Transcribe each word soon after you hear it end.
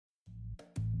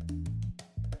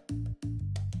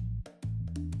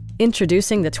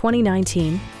Introducing the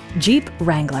 2019 Jeep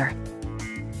Wrangler.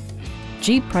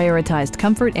 Jeep prioritized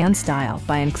comfort and style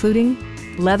by including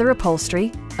leather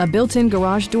upholstery, a built-in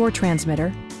garage door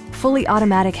transmitter, fully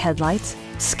automatic headlights,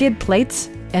 skid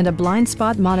plates, and a blind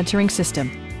spot monitoring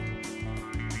system.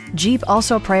 Jeep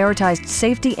also prioritized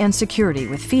safety and security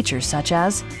with features such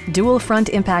as dual front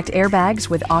impact airbags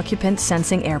with occupant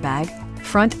sensing airbag,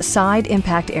 front side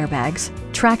impact airbags,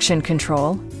 traction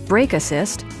control, brake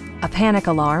assist, a panic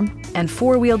alarm, and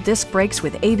four-wheel disc brakes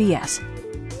with ABS.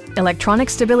 Electronic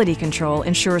stability control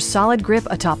ensures solid grip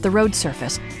atop the road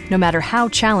surface, no matter how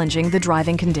challenging the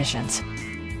driving conditions.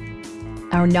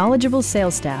 Our knowledgeable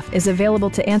sales staff is available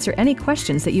to answer any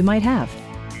questions that you might have.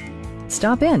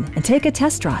 Stop in and take a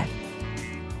test drive.